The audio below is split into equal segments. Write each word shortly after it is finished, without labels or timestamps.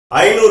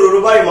500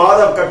 ரூபாய் மாத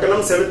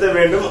கட்டணம் செலுத்த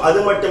வேண்டும். அது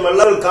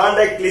மட்டுமல்ல,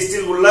 கான்டாக்ட்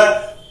லிஸ்டில் உள்ள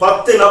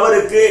 10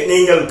 நபருக்கு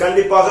நீங்கள்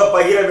கண்டிப்பாக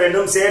பகிர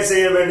வேண்டும், ஷேர்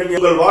செய்ய வேண்டும்.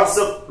 உங்கள்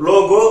வாட்ஸ்அப்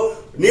லோகோ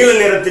நீல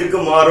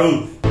நிறத்திற்கு மாறும்.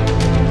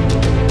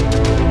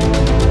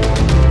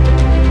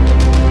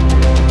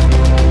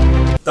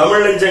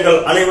 தமிழ் நெஞ்சங்கள்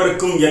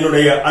அனைவருக்கும்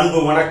என்னுடைய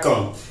அன்பு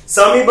வணக்கம்.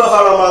 சமீப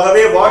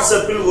காலமாகவே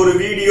வாட்ஸ்அப்பில் ஒரு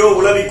வீடியோ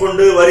உலவிக்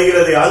கொண்டு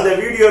வருகிறது. அந்த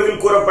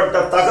வீடியோவில்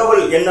கூறப்பட்ட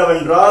தகவல்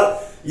என்னவென்றால்,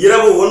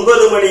 இரவு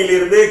 9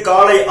 மணியிலிருந்து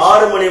காலை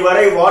 6 மணி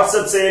வரை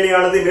வாட்ஸ்அப்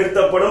செயலியானது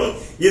நிறுத்தப்படும்.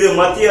 இது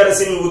மத்திய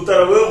அரசின்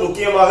உத்தரவு,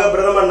 முக்கியமாக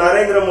பிரதமர்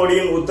நரேந்திர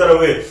மோடியின்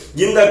உத்தரவு.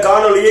 இந்த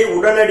காணொலியை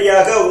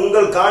உடனடியாக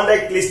உங்கள்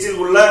கான்டாக்ட்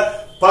லிஸ்டில் உள்ள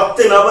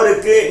 10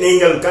 நபருக்கு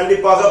நீங்கள்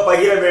கண்டிப்பாக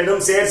பகிர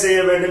வேண்டும், ஷேர்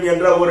செய்ய வேண்டும்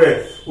என்ற ஒரு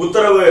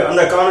உத்தரவு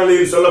அந்த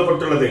காணொலியில்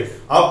சொல்லப்பட்டுள்ளது.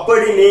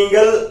 அப்படி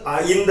நீங்கள்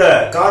இந்த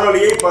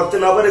காணொலியை 10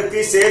 நபருக்கு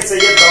ஷேர்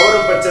செய்ய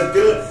தவறும்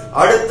பட்சத்தில்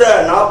அடுத்த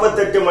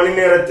 48 மணி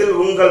நேரத்தில்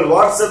உங்கள்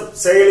வாட்ஸ்அப்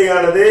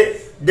செயலியானது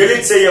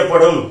டெலிட்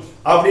செய்யப்படும்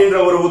அப்படின்ற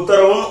ஒரு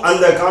உத்தரவும்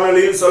அந்த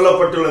காணொலியில்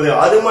சொல்லப்பட்டுள்ளது.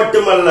 அது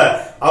மட்டுமல்ல,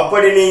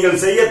 அப்படி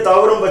நீங்கள் செய்ய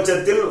தவறும்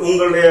பட்சத்தில்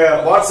உங்களுடைய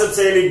வாட்ஸ்அப்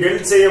செயலி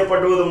டெலிட்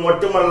செய்யப்படுவது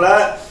மட்டுமல்ல,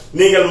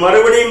 நீங்கள்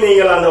மறுபடியும்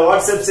நீங்கள் அந்த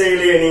வாட்ஸ்அப்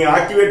செயலியை நீங்க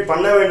ஆக்டிவேட்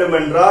பண்ண வேண்டும்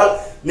என்றால்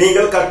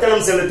நீங்கள்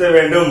கட்டணம் செலுத்த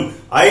வேண்டும்.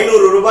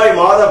 500 ரூபாய்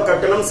மாத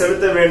கட்டணம்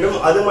செலுத்த வேண்டும்.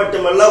 அது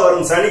மட்டுமல்ல,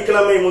 வரும்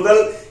சனிக்கிழமை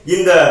முதல்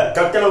இந்த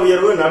கட்டண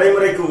உயர்வு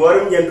நடைமுறைக்கு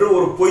வரும் என்று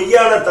ஒரு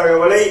பொய்யான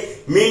தகவலை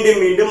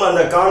மீண்டும் மீண்டும்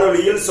அந்த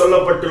காணொலியில்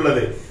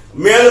சொல்லப்பட்டுள்ளது.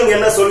 மேலும்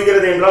என்ன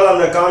சொல்கிறது என்றால்,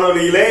 அந்த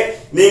காணொலியிலே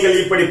நீங்கள்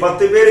இப்படி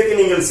 10 பேருக்கு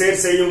நீங்கள்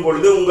ஷேர் செய்யும்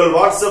பொழுது உங்கள்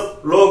வாட்ஸ்அப்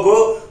லோகோ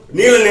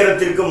நீல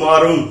நிறத்திற்கு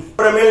மாறும்.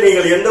 அப்புறமேல்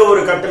நீங்கள் எந்த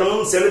ஒரு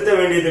கட்டணமும் செலுத்த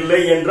வேண்டியதில்லை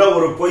என்ற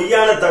ஒரு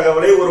பொய்யான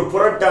தகவலை, ஒரு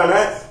புரட்டான,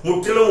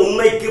 முற்றிலும்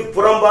உண்மைக்கு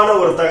புறம்பான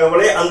ஒரு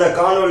தகவலை அந்த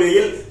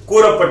காணொலியில்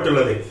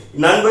கூறப்பட்டுள்ளது.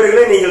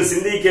 நண்பர்களே, நீங்கள்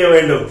சிந்திக்க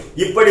வேண்டும்.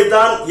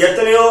 இப்படித்தான்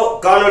எத்தனையோ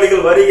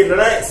காணொலிகள்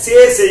வருகின்றன.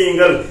 ஷேர்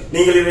செய்யுங்கள்.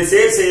 நீங்கள் இதை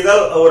ஷேர்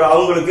செய்தால்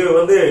அவங்களுக்கு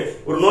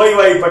ஒரு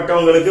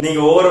நோய்வாய்ப்பட்டவங்களுக்கு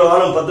நீங்க ஒவ்வொரு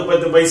வாரம்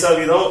 10 பைசா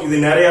வீதம் இது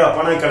நிறைய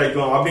பணம்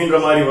கிடைக்கும் அப்படின்ற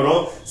மாதிரி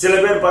வரும். சில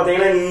பேர்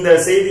பாத்தீங்கன்னா இந்த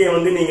செய்தியை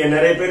நீங்க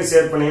நிறைய பேர்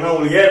ஷேர் பண்ணீங்கன்னா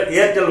உங்களுக்கு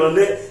ஏர்டெல்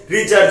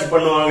ரீசார்ஜ்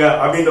பண்ணுவாங்க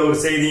அப்படின்ற ஒரு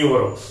செய்தியும்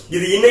வரும்.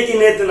 இது இன்னைக்கு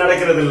நேற்று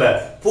நடக்கிறது இல்ல.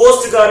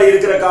 போஸ்ட் கார்டு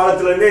இருக்கிற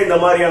காலத்துல இருந்தே இந்த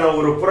மாதிரியான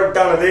ஒரு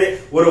புரட்டானது,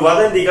 ஒரு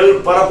வதந்திகள்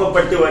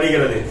பரப்பப்பட்டு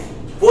வருகிறது.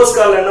 போஸ்ட்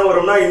கார்டுல என்ன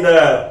வரும்னா, இந்த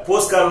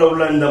போஸ்ட் கார்டுல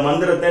உள்ள இந்த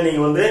மந்திரத்தை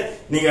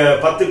நீங்க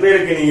 10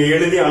 பேருக்கு நீங்க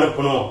எழுதி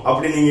அனுப்பணும்.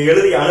 அப்படி நீங்க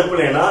எழுதி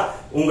அனுப்பலைன்னா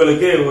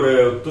உங்களுக்கு ஒரு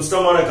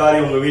துஷ்டமான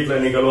காரியம் உங்க வீட்டுல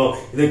நிகழும்.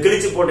 இதை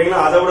கிழிச்சு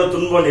போட்டீங்கன்னா அதை விட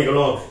துன்பம்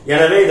நிகழும்.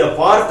 எனவே இதை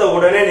பார்த்த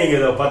உடனே நீங்க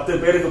இதை 10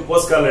 பேருக்கு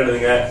போஸ்ட் கார்டுல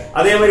எழுதுங்க.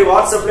 அதே மாதிரி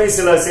வாட்ஸ்அப்லயும்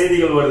சில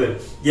செய்திகள் வருது,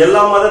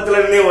 எல்லா மதத்துல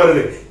இருந்தே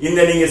வருது. இந்த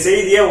நீங்க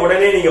செய்தியை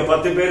உடனே நீங்க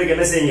 10 பேருக்கு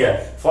என்ன செய்யுங்க,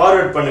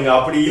 ஃபார்வர்ட் பண்ணுங்க.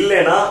 அப்படி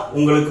இல்லைன்னா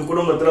உங்களுக்கு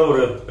குடும்பத்துல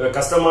ஒரு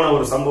கஷ்டமான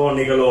ஒரு சம்பவம்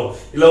நிகழும்,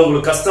 இல்ல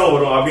உங்களுக்கு கஷ்டம்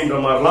வரும் அப்படின்ற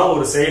மாதிரிலாம்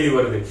ஒரு செயலி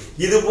வருது.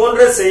 இது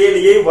போன்ற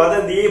செயலியை,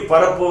 வதந்தியை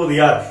பரப்புவது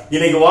யார்?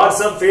 இன்னைக்கு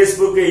வாட்ஸ்அப்,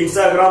 பேஸ்புக்,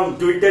 இன்ஸ்டாகிராம்,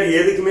 ட்விட்டர்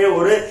எதுக்குமே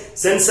ஒரு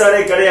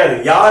சென்சாரே கிடையாது.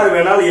 யாரு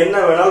வேணாலும் என்ன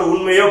வேணாலும்,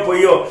 உண்மையோ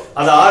பொய்யோ,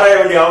 அதை ஆராய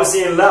வேண்டிய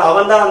அவசியம் இல்ல.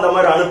 அவன் தான் அந்த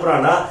மாதிரி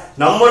அனுப்புறானா,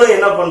 நம்மளும்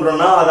என்ன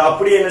பண்றோம்னா அதை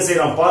அப்படியே என்ன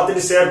செய்யறோம்,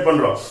 பார்த்துட்டு ஷேர்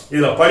பண்றோம்.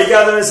 இதுல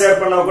படிக்காதவன்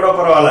ஷேர் பண்ணா கூட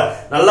பரவாயில்ல,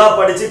 நல்லா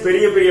படிச்சு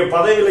பெரிய பெரிய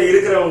பதவியில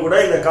இருக்கிறவங்க கூட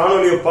இந்த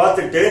காணொலியை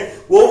பார்த்துட்டு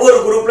ஒவ்வொரு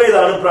குரூப்ல இதை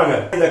அனுப்புறாங்க.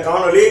 இந்த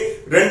காணொலி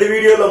 2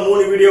 வீடியோல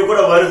 3 வீடியோ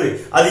கூட வருது.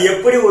 அது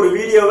எப்படி ஒரு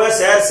வீடியோவை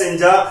ஷேர்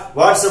செஞ்சா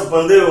வாட்ஸ்அப்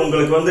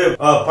உங்களுக்கு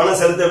பணம்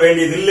செலுத்த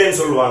வேண்டியது இல்லைன்னு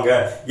சொல்லுவாங்க.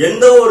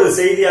 எந்த ஒரு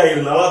செய்தியா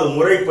இருந்தாலும் அது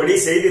முறைப்படி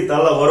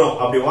செய்தித்தாள வரும்.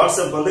 அப்படி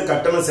வாட்ஸ்அப்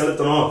கட்டணம்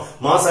செலுத்தணும்,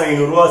 மாசம்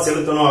 500 ரூபாய்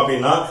செலுத்தணும்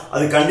அப்படின்னா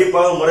அது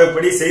கண்டிப்பாக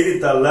முறைப்படி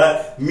செய்தித்தாள்ல,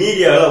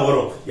 மீடியால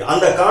வரும்.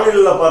 அந்த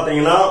காணொலியில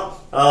பாத்தீங்கன்னா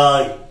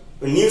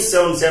நியூஸ்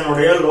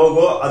 7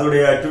 லோகோ,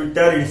 அதோடைய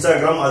ட்விட்டர்,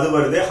 இன்ஸ்டாகிராம் அது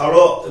வருது,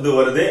 ஹலோ இது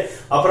வருது.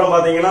 அப்புறம்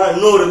பாத்தீங்கன்னா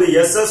இன்னொரு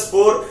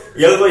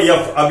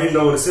SS4LYF அப்படின்ற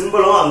ஒரு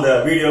சிம்பிளும் அந்த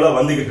வீடியோல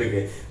வந்துகிட்டு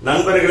இருக்கு.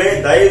 நண்பர்களே,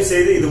 தயவு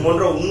செய்து இது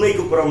போன்ற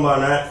உண்மைக்கு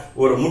புறம்பான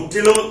ஒரு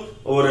முற்றிலும்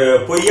ஒரு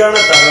பொய்யான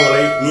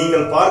தகவலை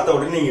நீங்கள் பார்த்த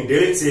உடனே நீங்க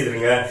டெலிட்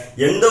செய்திருங்க.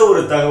 எந்த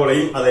ஒரு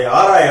தகவலையும் அதை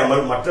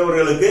ஆராயாமல்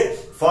மற்றவர்களுக்கு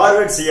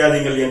ஃபார்வர்ட்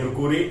செய்யாதீங்கள் என்று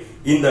கூறி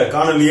இந்த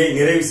காணொலியை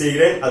நிறைவு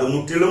செய்கிறேன். அது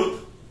முற்றிலும்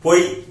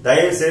போய்.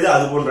 தயவு செய்து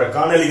அது போன்ற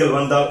காணொலிகள்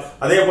வந்தால்,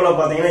 அதே போல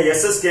பாத்தீங்கன்னா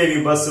SSKV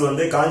பஸ்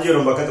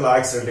காஞ்சிபுரம் பக்கத்துல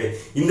ஆக்சிடென்ட்,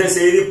 இந்த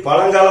செய்தி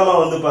பழங்காலமா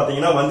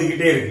பாத்தீங்கன்னா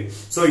வந்துகிட்டே இருக்கு.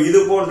 சோ இது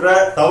போன்ற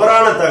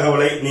தவறான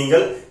தகவலை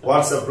நீங்கள்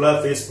வாட்ஸ்அப்ல,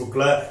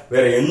 பேஸ்புக்ல,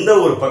 வேற எந்த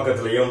ஒரு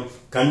பக்கத்திலையும்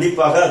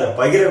கண்டிப்பாக அதை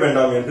பகிர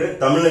வேண்டாம் என்று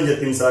தமிழ்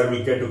நெஞ்சத்தின்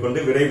சார்பில் கேட்டுக்கொண்டு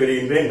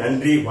விடைபெறுகின்றேன்.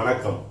 நன்றி,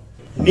 வணக்கம்.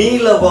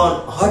 நீலவான்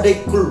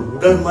ஆடைக்குள்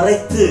உடல்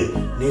மறைத்து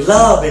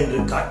நிலாவென்று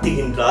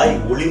காட்டுகின்றாய்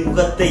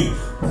ஒளிமுகத்தை,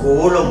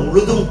 கோலம்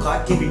முழுதும்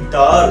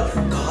காட்டிவிட்டால்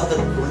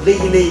காதல்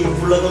கொள்ளையிலே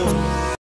இவ்வுலகம்.